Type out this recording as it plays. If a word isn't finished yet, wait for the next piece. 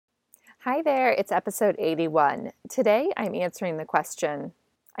Hi there, it's episode 81. Today I'm answering the question,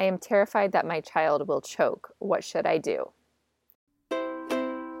 I am terrified that my child will choke. What should I do?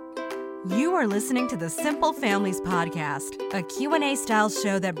 You are listening to the Simple Families Podcast, a Q&A style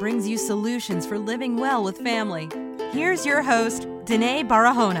show that brings you solutions for living well with family. Here's your host, Danae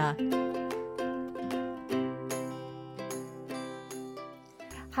Barahona.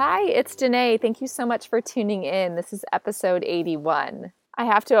 Hi, it's Danae. Thank you so much for tuning in. This is episode 81. I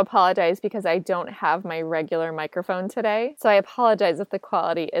have to apologize because I don't have my regular microphone today, so I apologize if the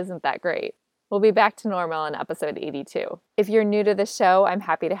quality isn't that great. We'll be back to normal in episode 82. If you're new to the show, I'm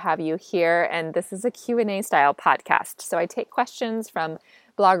happy to have you here, and this is a Q&A style podcast. So I take questions from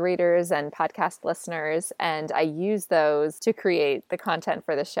blog readers and podcast listeners, and I use those to create the content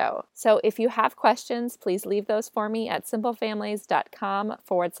for the show. So if you have questions, please leave those for me at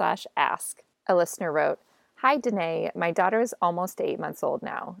simplefamilies.com/ask. A listener wrote, Hi, Danae. My daughter is almost 8 months old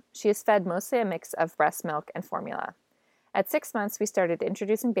now. She is fed mostly a mix of breast milk and formula. At 6 months, we started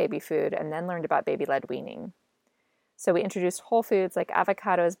introducing baby food and then learned about baby-led weaning. So we introduced whole foods like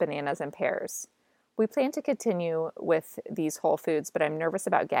avocados, bananas, and pears. We plan to continue with these whole foods, but I'm nervous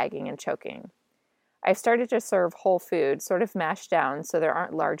about gagging and choking. I've started to serve whole food, sort of mashed down, so there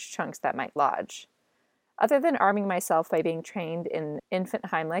aren't large chunks that might lodge. Other than arming myself by being trained in infant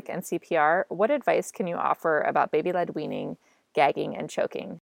Heimlich and CPR, what advice can you offer about baby-led weaning, gagging, and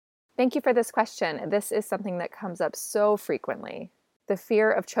choking? Thank you for this question. This is something that comes up so frequently. The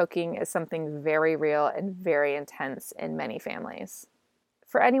fear of choking is something very real and very intense in many families.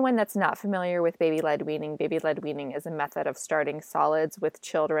 For anyone that's not familiar with baby-led weaning is a method of starting solids with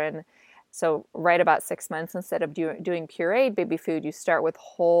children. So right about 6 months, instead of doing pureed baby food, you start with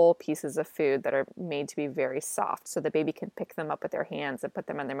whole pieces of food that are made to be very soft so the baby can pick them up with their hands and put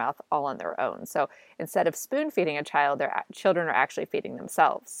them in their mouth all on their own. So instead of spoon feeding a child, their children are actually feeding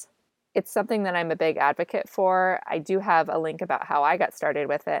themselves. It's something that I'm a big advocate for. I do have a link about how I got started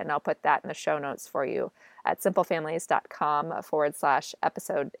with it, and I'll put that in the show notes for you at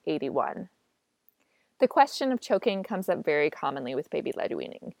simplefamilies.com/episode 81. The question of choking comes up very commonly with baby-led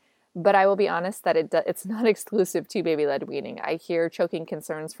weaning. But I will be honest that it's not exclusive to baby-led weaning. I hear choking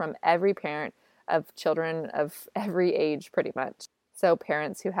concerns from every parent of children of every age, pretty much. So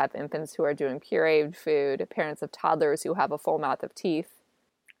parents who have infants who are doing pureed food, parents of toddlers who have a full mouth of teeth.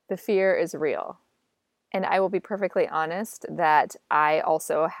 The fear is real. And I will be perfectly honest that I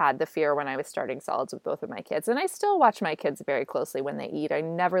also had the fear when I was starting solids with both of my kids. And I still watch my kids very closely when they eat. I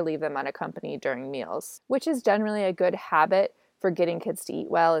never leave them unaccompanied during meals, which is generally a good habit for getting kids to eat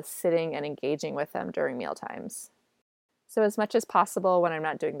well, is sitting and engaging with them during meal times. So as much as possible when I'm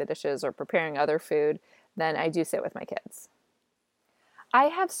not doing the dishes or preparing other food, then I do sit with my kids. I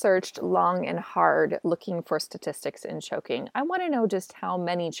have searched long and hard looking for statistics in choking. I want to know just how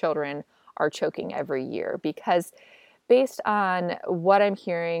many children are choking every year, because based on what I'm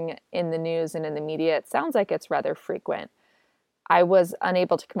hearing in the news and in the media, it sounds like it's rather frequent. I was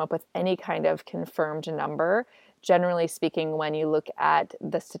unable to come up with any kind of confirmed number. Generally speaking, when you look at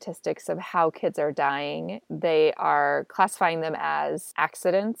the statistics of how kids are dying, they are classifying them as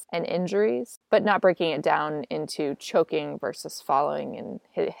accidents and injuries, but not breaking it down into choking versus falling and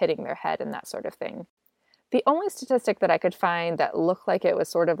hitting their head and that sort of thing. The only statistic that I could find that looked like it was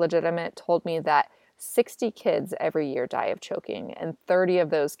sort of legitimate told me that 60 kids every year die of choking, and 30 of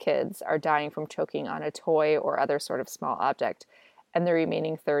those kids are dying from choking on a toy or other sort of small object, and the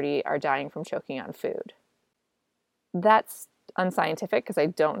remaining 30 are dying from choking on food. That's unscientific because I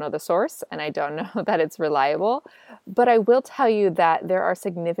don't know the source and I don't know that it's reliable, but I will tell you that there are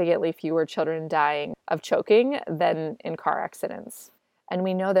significantly fewer children dying of choking than in car accidents. And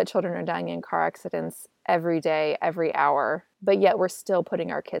we know that children are dying in car accidents every day, every hour, but yet we're still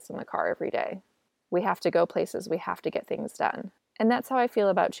putting our kids in the car every day. We have to go places, we have to get things done. And that's how I feel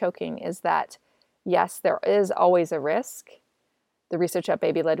about choking, is that yes, there is always a risk. The research at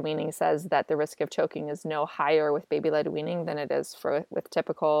baby-led weaning says that the risk of choking is no higher with baby-led weaning than it is with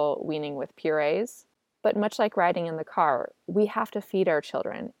typical weaning with purees. But much like riding in the car, we have to feed our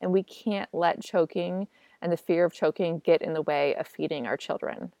children, and we can't let choking and the fear of choking get in the way of feeding our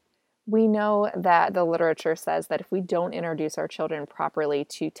children. We know that the literature says that if we don't introduce our children properly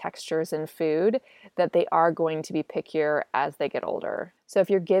to textures in food, that they are going to be pickier as they get older. So if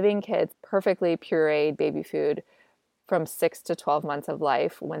you're giving kids perfectly pureed baby food from 6 to 12 months of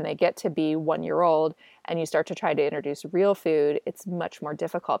life, when they get to be 1 year old and you start to try to introduce real food, it's much more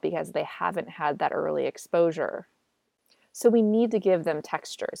difficult because they haven't had that early exposure. So we need to give them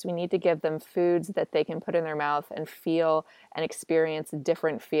textures. We need to give them foods that they can put in their mouth and feel and experience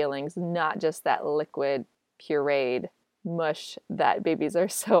different feelings, not just that liquid pureed mush that babies are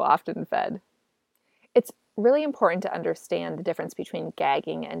so often fed. It's really important to understand the difference between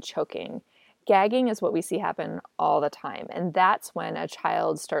gagging and choking. Gagging is what we see happen all the time, and that's when a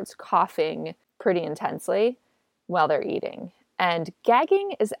child starts coughing pretty intensely while they're eating. And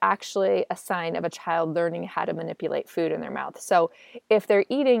gagging is actually a sign of a child learning how to manipulate food in their mouth. So if they're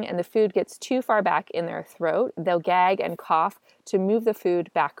eating and the food gets too far back in their throat, they'll gag and cough to move the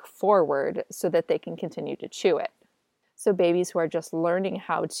food back forward so that they can continue to chew it. So babies who are just learning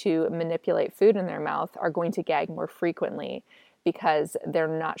how to manipulate food in their mouth are going to gag more frequently because they're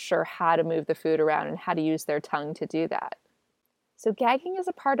not sure how to move the food around and how to use their tongue to do that. So gagging is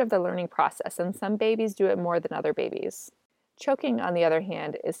a part of the learning process, and some babies do it more than other babies. Choking, on the other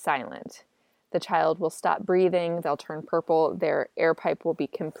hand, is silent. The child will stop breathing, they'll turn purple, their air pipe will be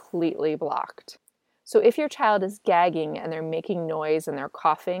completely blocked. So if your child is gagging and they're making noise and they're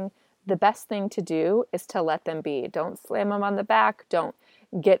coughing, the best thing to do is to let them be. Don't slam them on the back, don't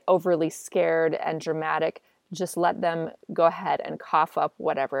get overly scared and dramatic. Just let them go ahead and cough up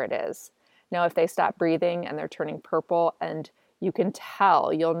whatever it is. Now, if they stop breathing and they're turning purple and you can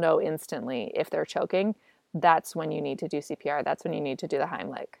tell, you'll know instantly if they're choking, that's when you need to do CPR. That's when you need to do the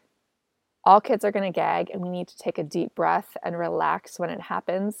Heimlich. All kids are going to gag, and we need to take a deep breath and relax when it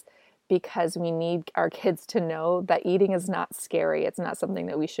happens because we need our kids to know that eating is not scary. It's not something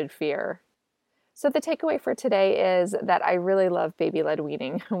that we should fear. So the takeaway for today is that I really love baby-led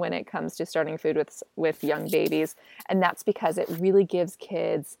weaning when it comes to starting food with young babies, and that's because it really gives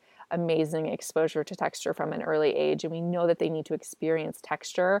kids amazing exposure to texture from an early age, and we know that they need to experience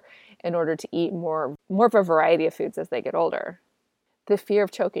texture in order to eat more of a variety of foods as they get older. The fear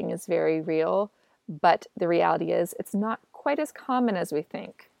of choking is very real, but the reality is it's not quite as common as we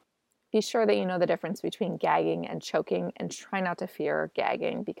think. Be sure that you know the difference between gagging and choking, and try not to fear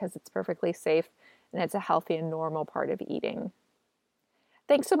gagging because it's perfectly safe and it's a healthy and normal part of eating.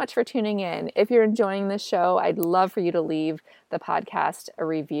 Thanks so much for tuning in. If you're enjoying this show, I'd love for you to leave the podcast a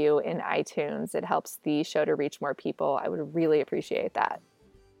review in iTunes. It helps the show to reach more people. I would really appreciate that.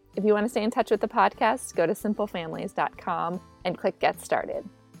 If you want to stay in touch with the podcast, go to simplefamilies.com and click Get Started.